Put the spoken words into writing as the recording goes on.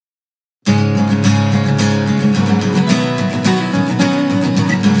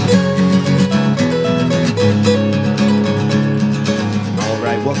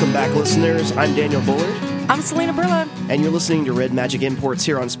Welcome back, listeners. I'm Daniel Bullard. I'm Selena Brilla. And you're listening to Red Magic Imports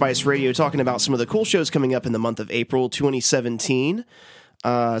here on Spice Radio, talking about some of the cool shows coming up in the month of April 2017.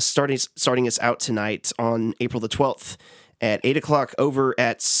 Starting us out tonight on April the 12th at 8 o'clock over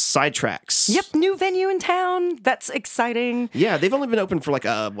at Sidetracks. Yep, new venue in town. That's exciting. Yeah, they've only been open for a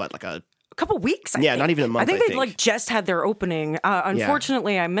couple weeks, I think. Not even a month, I think they just had their opening.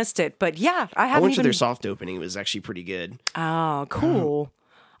 Unfortunately, I missed it. But yeah, I went to their soft opening. It was actually pretty good. Oh, cool.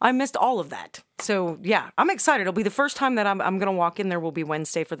 I missed all of that. So, yeah, I'm excited. It'll be the first time that I'm going to walk in there will be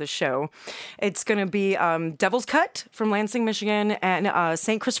Wednesday for the show. It's going to be Devil's Cut from Lansing, Michigan, and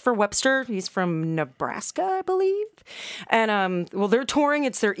St. Christopher Webster. He's from Nebraska, I believe. And, they're touring.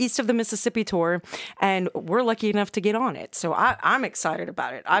 It's their East of the Mississippi tour, and we're lucky enough to get on it. So I'm excited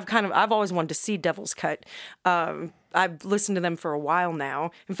about it. I've always wanted to see Devil's Cut. I've listened to them for a while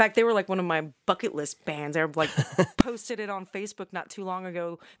now. In fact, they were like one of my bucket list bands. I posted it on Facebook not too long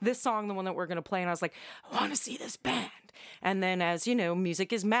ago. This song, the one that we're going to play, and I was like, I want to see this band. And then, as you know,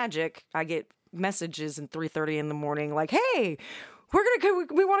 music is magic. I get messages at 3:30 in the morning like, hey,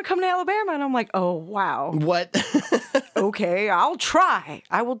 we want to come to Alabama. And I'm like, oh, wow. What? Okay, I will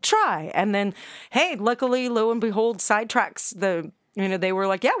try. And then, hey, luckily, lo and behold, Sidetracks, they were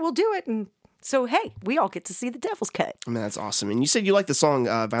like, yeah, we'll do it. And so, hey, we all get to see the Devil's Cut. I mean, that's awesome. And you said you like the song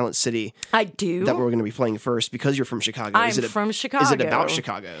Violent City. I do. That we're going to be playing first because you're from Chicago. I'm from Chicago. Is it about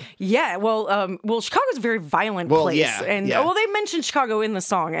Chicago? Yeah, well, Chicago's a very violent place. Yeah, Well, they mentioned Chicago in the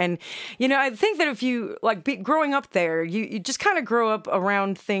song. And, I think that if you, growing up there, you just kind of grow up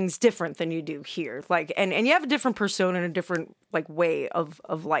around things different than you do here. And you have a different persona and a different, way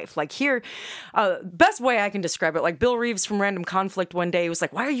of life. Like here, best way I can describe it, Bill Reeves from Random Conflict one day was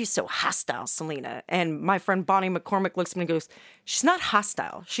like, why are you so hostile, Selena? And my friend Bonnie McCormick looks at me and goes, she's not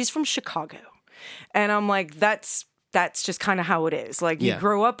hostile. She's from Chicago. And I'm like, that's just kind of how it is. You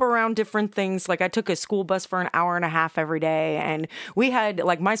grow up around different things. I took a school bus for an hour and a half every day. And we had,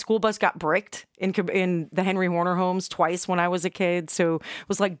 my school bus got bricked in the Henry Horner homes twice when I was a kid. So it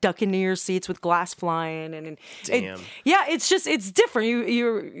was ducking near your seats with glass flying. And damn. It's different.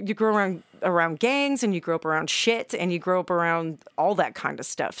 You grow around gangs, and you grow up around shit, and you grow up around all that kind of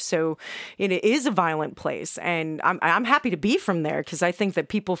stuff. So it is a violent place, and I'm happy to be from there, because I think that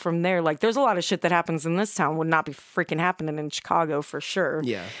people from there, there's a lot of shit that happens in this town would not be freaking happening in Chicago for sure.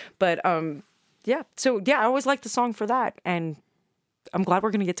 Yeah. But So I always like the song for that, and I'm glad we're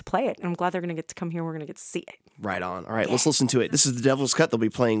going to get to play it, and I'm glad they're going to get to come here and we're going to get to see it. Right on. All right, Let's listen to it. This is the Devil's Cut. They'll be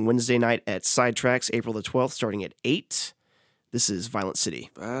playing Wednesday night at Sidetracks, April the 12th, starting at 8. This is Violent City.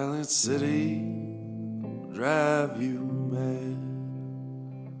 Violent City drive you mad.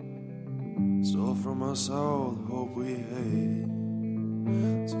 Stole from us all the hope we had.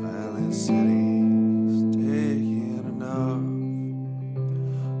 This violent city's taking enough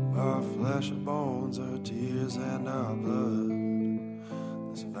of our flesh and bones, our tears and our blood.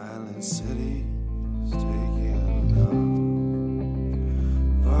 This violent city's taking enough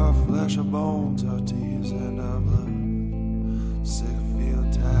of our flesh and bones, our tears and our blood. Sick of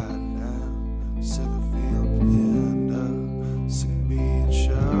feeling tired now, sick of feeling pinned up, sick of being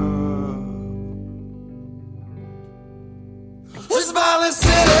shoved. This violent city,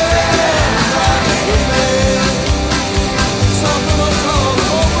 something was all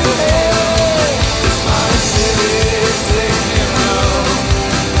over here. This violent city is taking up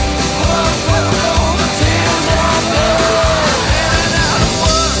all on the tears and our blood. And out of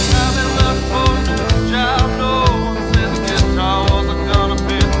work, I've been looking for a job, no. Gonna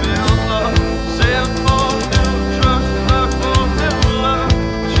be built up, 7 more new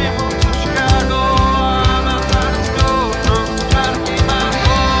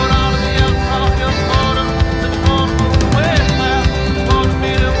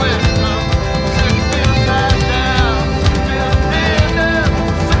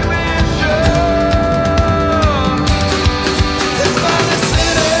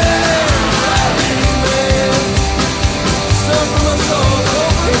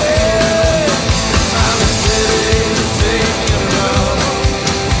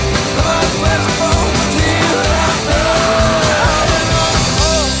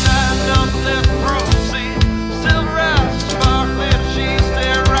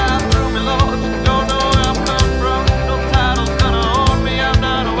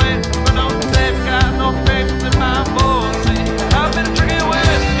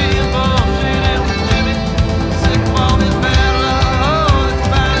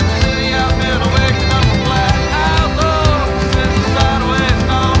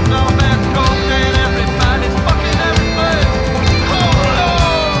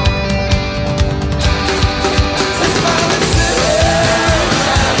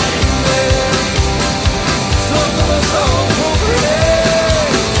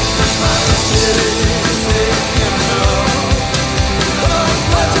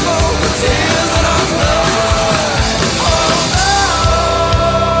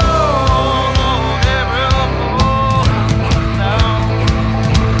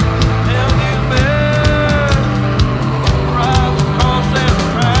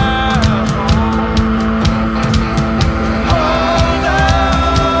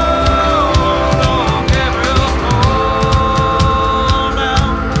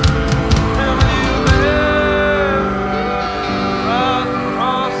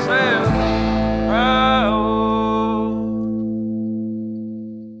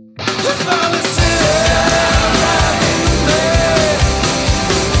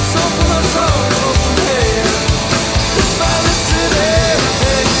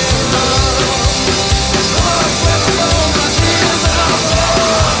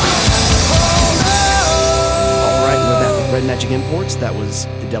Magic Imports. That was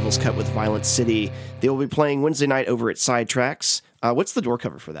The Devil's Cut with Violent City. They will be playing Wednesday night over at Sidetracks. What's the door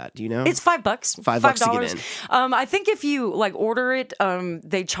cover for that? Do you know? It's $5. $5 to get in. I think if you like order it,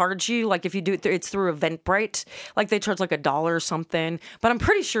 they charge you, like if you do it, it's through Eventbrite, like they charge like $1 or something. But I'm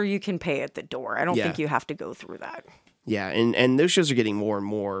pretty sure you can pay at the door. I don't think you have to go through that. Yeah, and those shows are getting more and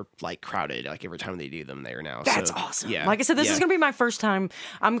more like crowded, like every time they do them there now. That's awesome. Yeah. Like I said, this is going to be my first time.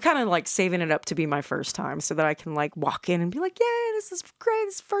 I'm kind of like saving it up to be my first time so that I can like walk in and be like, yay, this is great.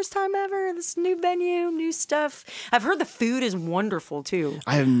 This is the first time ever. This new venue, new stuff. I've heard the food is wonderful too.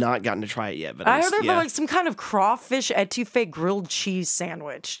 I have not gotten to try it yet, but I heard there's like some kind of crawfish etouffee grilled cheese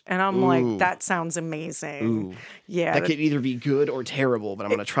sandwich. And I'm like, that sounds amazing. Ooh. Yeah. That could either be good or terrible, but I'm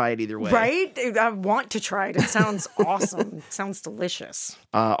going to try it either way. Right? I want to try it. It sounds awesome. It sounds delicious.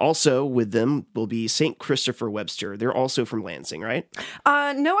 Also with them will be St. Christopher Webster. They're also from Lansing, right?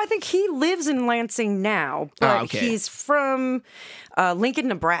 No, I think he lives in Lansing now, but he's from Lincoln,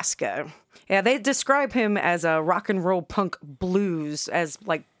 Nebraska. Yeah, they describe him as a rock and roll punk blues, as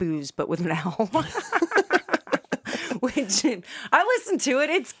like booze, but with an L. Which I listened to it.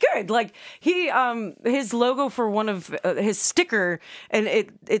 It's good. Like he, his logo for one of his sticker, and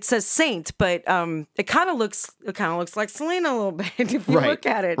it says Saint, but it kind of looks like Selena a little bit if you look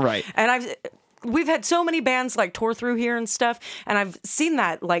at it. Right. And we've had so many bands like tour through here and stuff, and I've seen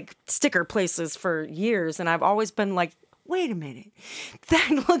that like sticker places for years, and I've always been like, wait a minute,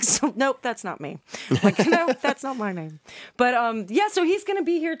 that looks so, nope, that's not me. Like, no, that's not my name. But yeah, so he's going to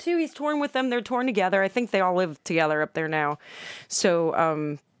be here too. He's touring with them. They're touring together. I think they all live together up there now.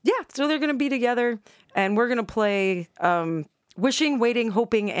 So yeah, so they're going to be together, and we're going to play Wishing, Waiting,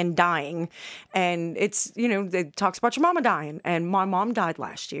 Hoping, and Dying. And it's, it talks about your mama dying, and my mom died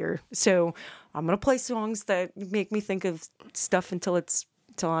last year. So I'm going to play songs that make me think of stuff until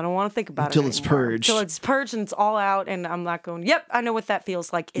I don't want to think about it anymore. Until it's purged. Until it's purged and it's all out, and I'm not going, yep, I know what that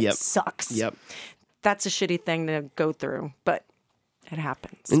feels like. It sucks. Yep. That's a shitty thing to go through, but it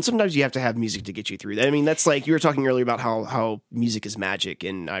happens. And sometimes you have to have music to get you through that. I mean, that's like, you were talking earlier about how music is magic,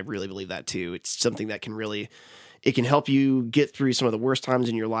 and I really believe that too. It's something that can really... It can help you get through some of the worst times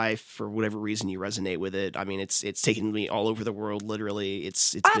in your life for whatever reason you resonate with it. I mean, it's taken me all over the world, literally.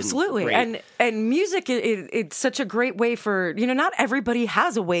 It's absolutely been great. And music, it's such a great way for, not everybody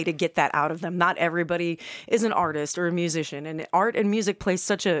has a way to get that out of them. Not everybody is an artist or a musician, and art and music plays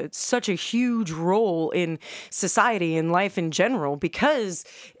such a huge role in society and life in general, because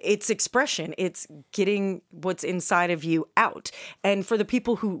it's expression. It's getting what's inside of you out. And for the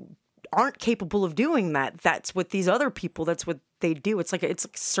people who aren't capable of doing that, that's what these other people, that's what they do. It's like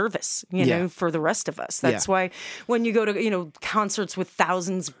service, for the rest of us. That's why when you go to, concerts with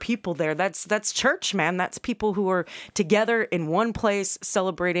thousands of people there, that's church, man. That's people who are together in one place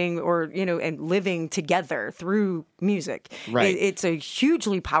celebrating or, and living together through music. Right. It's a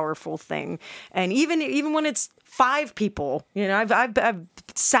hugely powerful thing. And even when it's 5 people, I've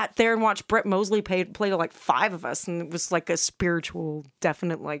sat there and watched Brett Mosley play to like 5 of us, and it was like a spiritual,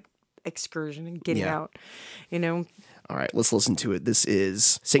 definite like excursion and getting out, All right, let's listen to it. This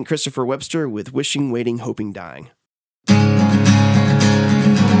is St. Christopher Webster with Wishing, Waiting, Hoping, Dying.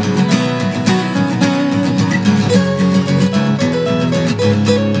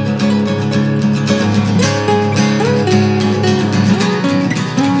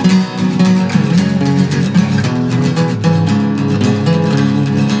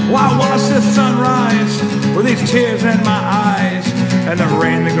 Well, I watch the sunrise with these tears in my eyes, and the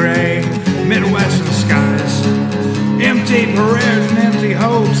rain, the gray, Midwestern skies. Empty prayers and empty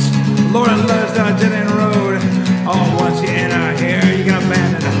hopes. Lord, I loves down a dead-end road. Oh, once you enter here, you can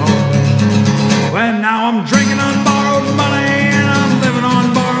abandon hope. Well, now I'm drinking on borrowed money, and I'm living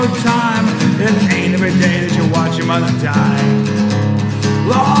on borrowed time. It ain't every day that you watch your mother die.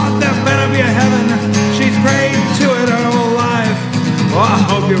 Lord, there better be a heaven. She's prayed to it her whole life. Oh, I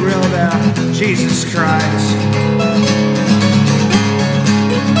hope you're real there, Jesus Christ.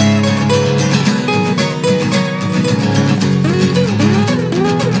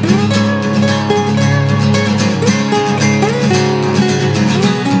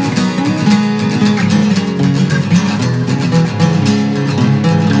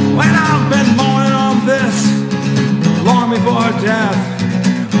 When I've been mourning on this, long before death,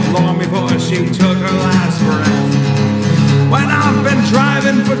 long before she took her last breath. When I've been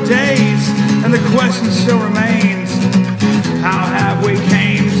driving for days, and the question still remains, how have we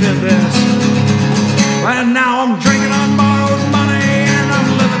came to this? Well, now I'm drinking on borrowed money, and I'm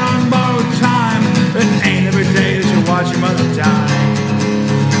living on borrowed time. It ain't every day that you watch your mother die.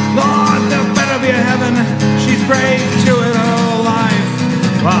 Lord, there better be a heaven. She's prayed to it her whole life.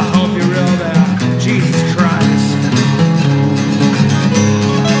 Well, I hope you're real there, Jesus Christ.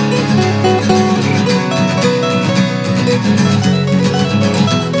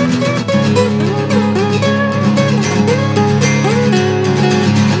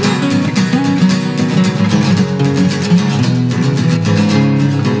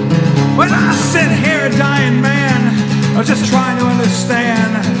 When I sit here a dying man, just trying to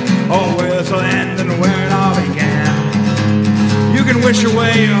understand, oh, where's the end and where it all began. You can wish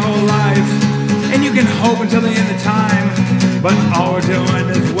away your whole life, and you can hope until the end of time, but all we're doing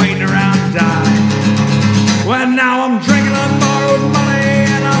is waiting around to die. Well, now I'm drinking on borrowed money,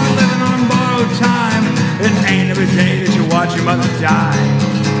 and I'm living on borrowed time. It ain't every day that you watch your mother die.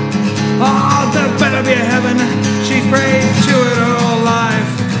 Oh, there better be a heaven. She prayed to it her whole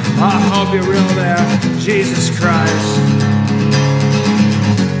life. I hope you're real there, Jesus Christ.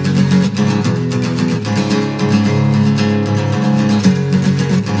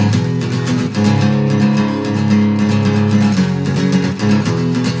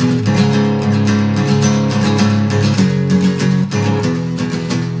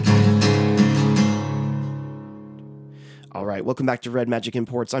 All right, welcome back to Red Magic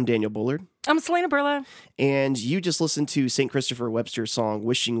Imports. I'm Daniel Bullard. I'm Selena Burla. And you just listened to St. Christopher Webster's song,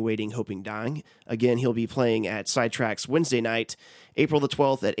 Wishing, Waiting, Hoping, Dying. Again, he'll be playing at Sidetracks Wednesday night, April the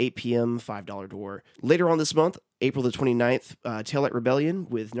 12th at 8 p.m., $5 door. Later on this month, April the 29th, Taillight Rebellion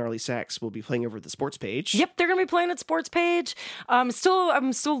with Gnarly Sax will be playing over at the Sports Page. Yep, they're going to be playing at Sports Page. I'm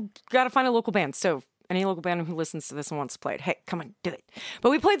still got to find a local band, so any local band who listens to this and wants to play it, hey, come on, do it.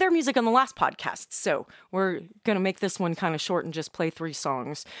 But we played their music on the last podcast, so we're going to make this one kind of short and just play 3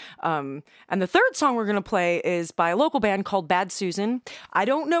 songs. And the third song we're going to play is by a local band called Bad Susan. I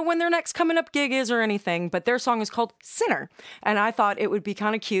don't know when their next coming up gig is or anything, but their song is called Sinner. And I thought it would be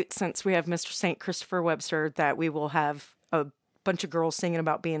kind of cute, since we have Mr. St. Christopher Webster, that we will have a bunch of girls singing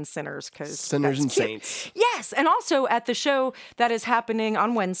about being sinners, because Sinners and Saints. Yes, and also at the show that is happening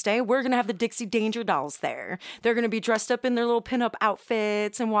on Wednesday, we're going to have the Dixie Danger Dolls there. They're going to be dressed up in their little pinup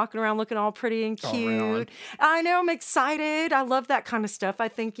outfits and walking around looking all pretty and cute. I know, I'm excited. I love that kind of stuff. I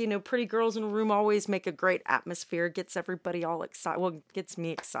think, pretty girls in a room always make a great atmosphere. Gets everybody all excited. Well, it gets me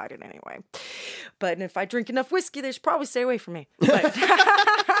excited anyway. But if I drink enough whiskey, they should probably stay away from me. But,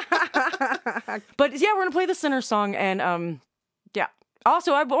 but yeah, we're going to play the Sinner song, and yeah.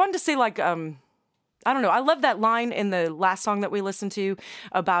 Also, I wanted to say, I don't know, I love that line in the last song that we listened to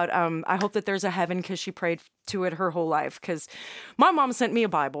about, I hope that there's a heaven, because she prayed to it her whole life. Because my mom sent me a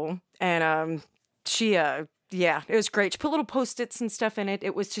Bible, and she, it was great. She put little Post-its and stuff in it.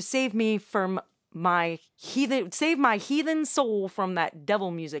 It was to save me from my heathen soul from that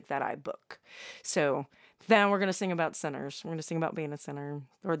devil music that I book. So then we're going to sing about sinners. We're going to sing about being a sinner.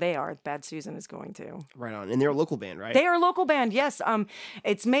 Or they are. Bad Susan is going to. Right on. And they're a local band, right? They are a local band, yes.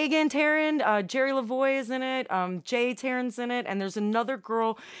 It's Megan Tarrant, Jerry Lavoie is in it, Jay Tarrant's in it, and there's another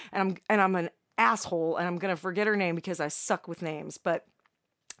girl, and I'm an asshole, and I'm going to forget her name because I suck with names, but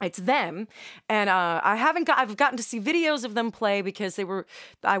it's them, and I've gotten to see videos of them play, because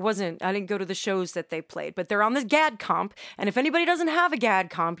I didn't go to the shows that they played, but they're on the GAD comp, and if anybody doesn't have a GAD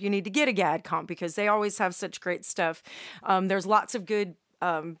comp, you need to get a GAD comp, because they always have such great stuff. There's lots of good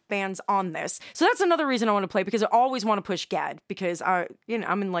bands on this. So that's another reason I want to play, because I always want to push GAD, because I'm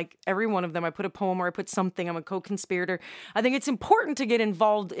in every one of them. I put a poem or I put something. I'm a co-conspirator. I think it's important to get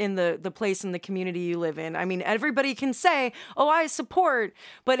involved in the place and the community you live in. I mean, everybody can say, oh, I support,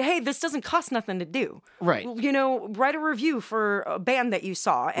 but hey, this doesn't cost nothing to do. Right. Write a review for a band that you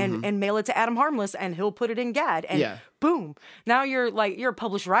saw and mail it to Adam Harmless, and he'll put it in GAD. And boom. Now you're a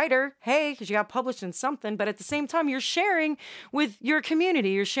published writer. Hey, because you got published in something, but at the same time, you're sharing with your community.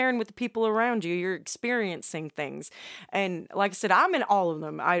 You're sharing with the people around you. You're experiencing things. And like I said, I'm in all of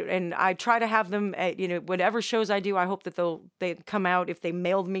them. I try to have them at, whatever shows I do, I hope that they come out. If they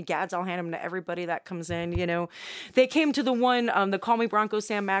mailed me GADs, I'll hand them to everybody that comes in, They came to the one, the Call Me Bronco,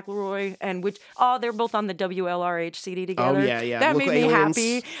 Sam McElroy, and they're both on the WLRH CD together. Oh, yeah. That Local made me Aliens.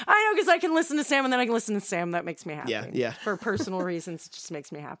 happy. I know, because I can listen to Sam and then I can listen to Sam. That makes me happy. Yeah. For personal reasons, it just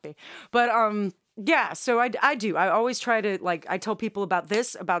makes me happy. But, yeah, so I do. I always try to, I tell people about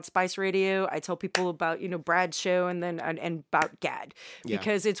this, about Spice Radio. I tell people about, Brad's show, and then and about GAD.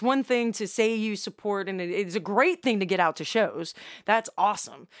 Because it's one thing to say you support, and it's a great thing to get out to shows. That's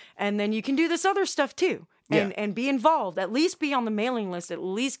awesome. And then you can do this other stuff too. And be involved. At least be on the mailing list. At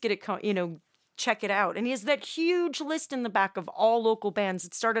least get it, check it out. And he has that huge list in the back of all local bands.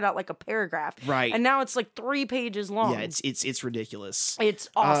 It started out like a paragraph. Right. And now it's 3 pages long. Yeah, it's ridiculous. It's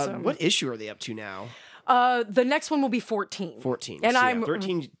awesome. What issue are they up to now? The next one will be 14. 14. And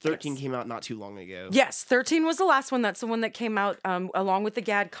so 13 came out not too long ago. Yes, 13 was the last one. That's the one that came out along with the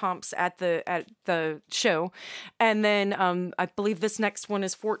GAD comps at the show. And then I believe this next one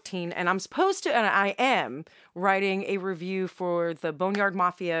is 14. And I am writing a review for the Boneyard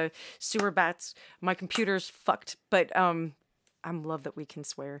Mafia Sewer Bats. My computer's fucked, but I love that we can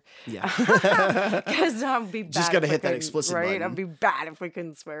swear. Yeah. Because I'd be bad. Just gotta if I hit that couldn't, explicit right? button. I'd be bad if we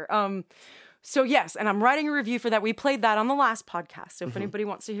couldn't swear. So yes, and I'm writing a review for that. We played that on the last podcast. So if anybody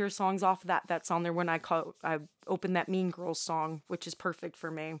wants to hear songs off of that, that's on there when I open that Mean Girls song, which is perfect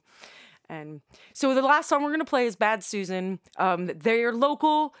for me. And so the last song we're going to play is Bad Susan. They're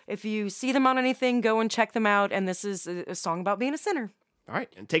local. If you see them on anything, go and check them out. And this is a song about being a sinner. All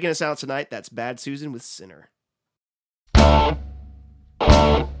right. And taking us out tonight, that's Bad Susan with Sinner.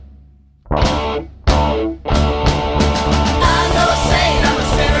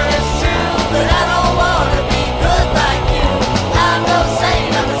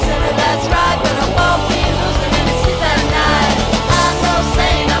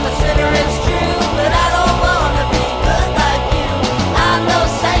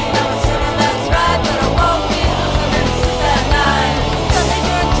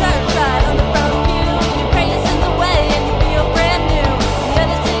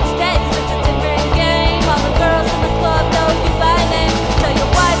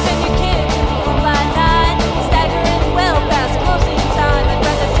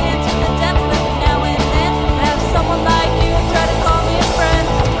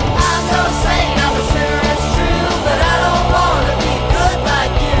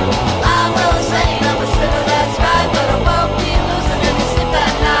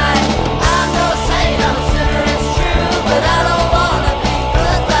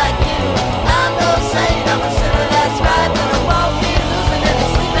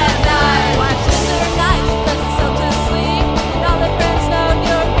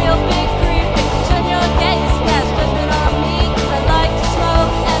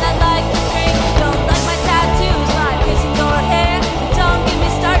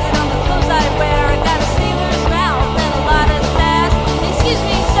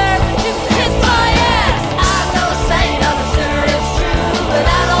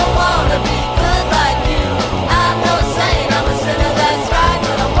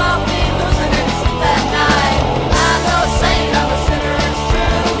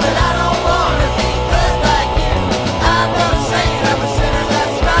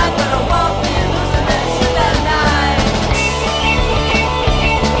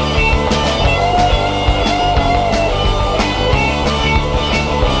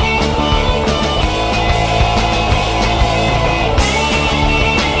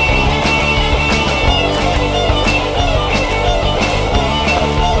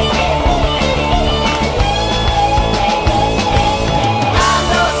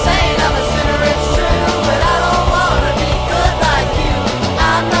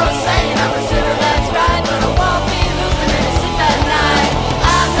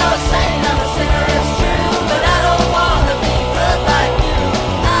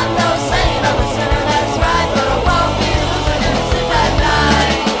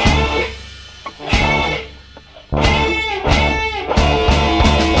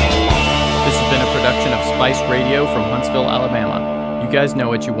 Spice Radio from Huntsville, Alabama. You guys know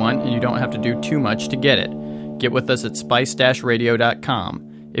what you want, and you don't have to do too much to get it. Get with us at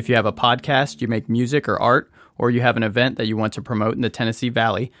spice-radio.com. If you have a podcast, you make music or art, or you have an event that you want to promote in the Tennessee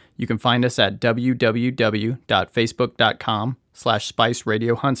Valley, you can find us at www.facebook.com/Spice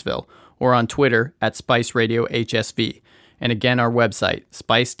Radio Huntsville or on Twitter at Spice Radio HSV. And again, our website,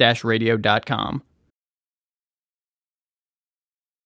 spice-radio.com.